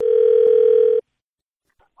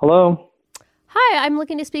Hello? Hi, I'm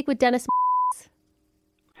looking to speak with Dennis.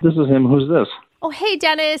 This is him. Who's this? Oh, hey,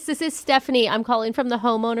 Dennis. This is Stephanie. I'm calling from the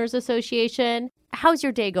Homeowners Association. How's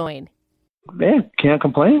your day going? Man, can't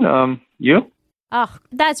complain. You? Oh,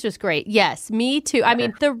 that's just great. Yes, me too. I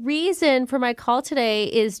mean, the reason for my call today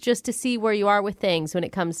is just to see where you are with things when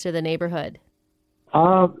it comes to the neighborhood.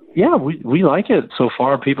 Yeah, we like it so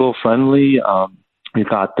far. People friendly. We've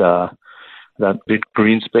got that big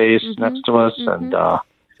green space next to us, and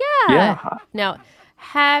yeah. Now,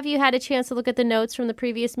 have you had a chance to look at the notes from the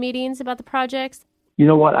previous meetings about the projects? You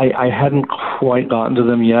know what? I hadn't quite gotten to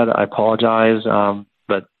them yet. I apologize,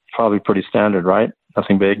 but probably pretty standard, right?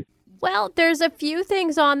 Nothing big. Well, there's a few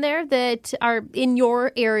things on there that are in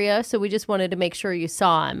your area, so we just wanted to make sure you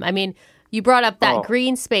saw them. I mean, you brought up that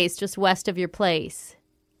green space just west of your place.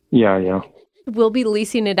 Yeah. We'll be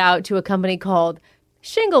leasing it out to a company called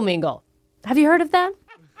Shingle Mingle. Have you heard of them?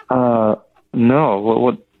 No.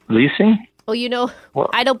 What leasing? Well,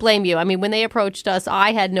 I don't blame you. I mean, when they approached us,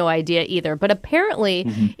 I had no idea either. But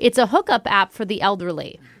apparently, it's a hookup app for the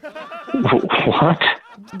elderly. What?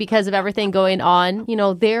 Because of everything going on,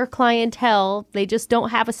 their clientele, they just don't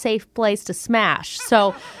have a safe place to smash.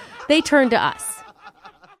 So they turn to us.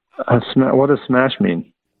 What does smash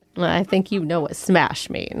mean? Well, I think you know what smash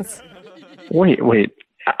means. Wait.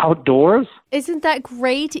 Outdoors? Isn't that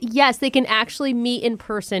great? Yes, they can actually meet in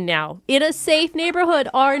person now in a safe neighborhood,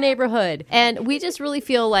 our neighborhood. And we just really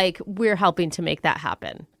feel like we're helping to make that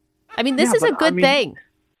happen. I mean, this is a good thing.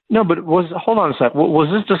 No, but hold on a sec. Was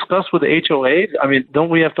this discussed with the HOA? I mean, don't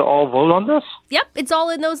we have to all vote on this? Yep, it's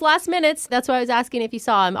all in those last minutes. That's why I was asking if you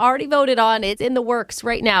saw them. Already voted on. It's in the works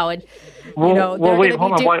right now. And wait,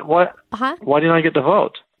 hold on. Why didn't I get to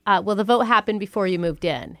vote? Well, the vote happened before you moved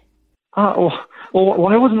in. Well,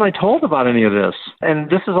 why wasn't I told about any of this? And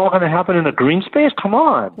this is all going to happen in a green space? Come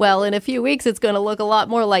on. Well, in a few weeks, it's going to look a lot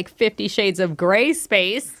more like 50 Shades of Grey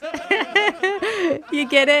space. You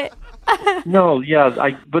get it? No, yeah,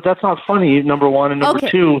 but that's not funny, number one. And number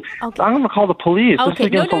two, I'm going to call the police. This is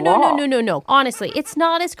against the law. No. Honestly, it's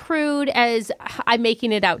not as crude as I'm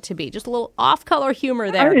making it out to be. Just a little off-color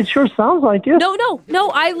humor there. It sure sounds like it.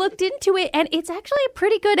 No, I looked into it, and it's actually a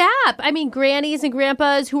pretty good app. I mean, grannies and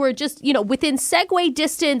grandpas who are just, within Segway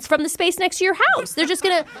distance from the space next to your house. They're just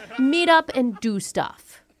going to meet up and do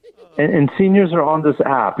stuff. And seniors are on this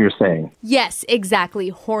app, you're saying? Yes, exactly.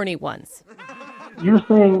 Horny ones. You're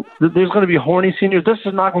saying that there's going to be horny seniors? This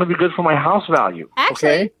is not going to be good for my house value.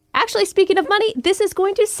 Actually, speaking of money, this is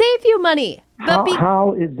going to save you money.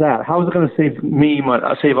 How is that? How is it going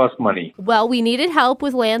to save us money? Well, we needed help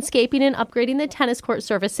with landscaping and upgrading the tennis court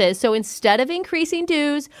surfaces. So instead of increasing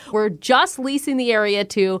dues, we're just leasing the area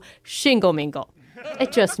to Shingle Mingle.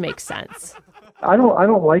 It just makes sense. I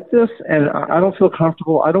don't like this, and I don't feel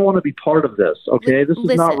comfortable. I don't want to be part of this, okay? This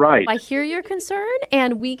is not right. I hear your concern,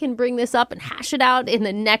 and we can bring this up and hash it out in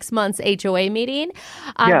the next month's HOA meeting.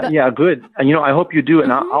 Yeah, good. And, I hope you do,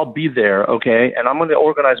 and I'll be there, okay? And I'm going to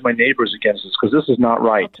organize my neighbors against this, because this is not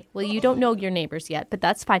right. Okay. Well, you don't know your neighbors yet, but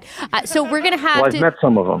that's fine. So we're going to have I've met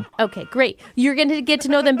some of them. Okay, great. You're going to get to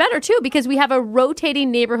know them better, too, because we have a rotating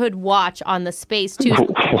neighborhood watch on the space, too.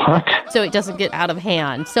 What? So it doesn't get out of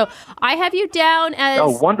hand. So I have you down as...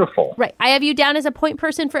 Oh, wonderful. Right. I have you down as a point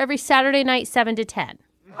person for every Saturday night, 7 to 10.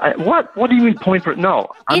 What? What do you mean point person? No,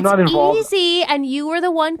 I'm not involved. It's easy, and you were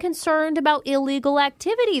the one concerned about illegal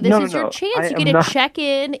activity. This is your chance. You get to check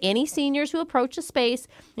in any seniors who approach the space,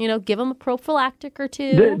 give them a prophylactic or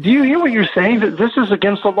two. Do you hear what you're saying? That this is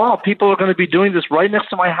against the law. People are going to be doing this right next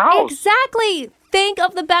to my house. Exactly. Think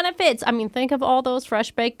of the benefits. I mean, think of all those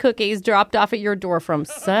fresh-baked cookies dropped off at your door from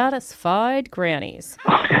satisfied grannies.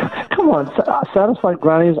 Come on, satisfied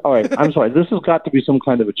grannies? All right, I'm sorry. This has got to be some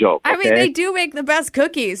kind of a joke. I mean, they do make the best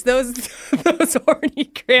cookies, those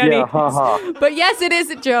horny grannies. Yeah, haha. But yes, it is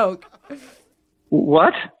a joke.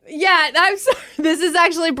 What? Yeah, I'm sorry. This is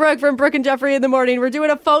actually Brooke from Brooke and Jeffrey in the Morning. We're doing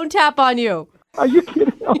a phone tap on you. Are you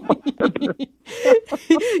kidding? Oh, my goodness.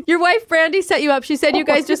 Your wife, Brandy, set you up. She said you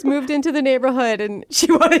guys just moved into the neighborhood, and she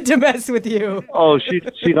wanted to mess with you. Oh, she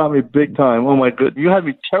got me big time. Oh, my goodness. You had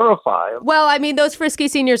me terrified. Well, I mean, those frisky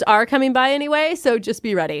seniors are coming by anyway, so just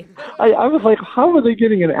be ready. I was like, how are they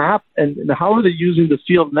getting an app, and how are they using the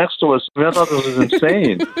field next to us? I thought this was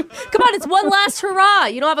insane. Come on, it's one last hurrah.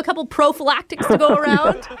 You don't have a couple prophylactics to go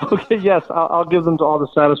around? Okay, yes, I'll give them to all the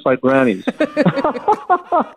satisfied grannies.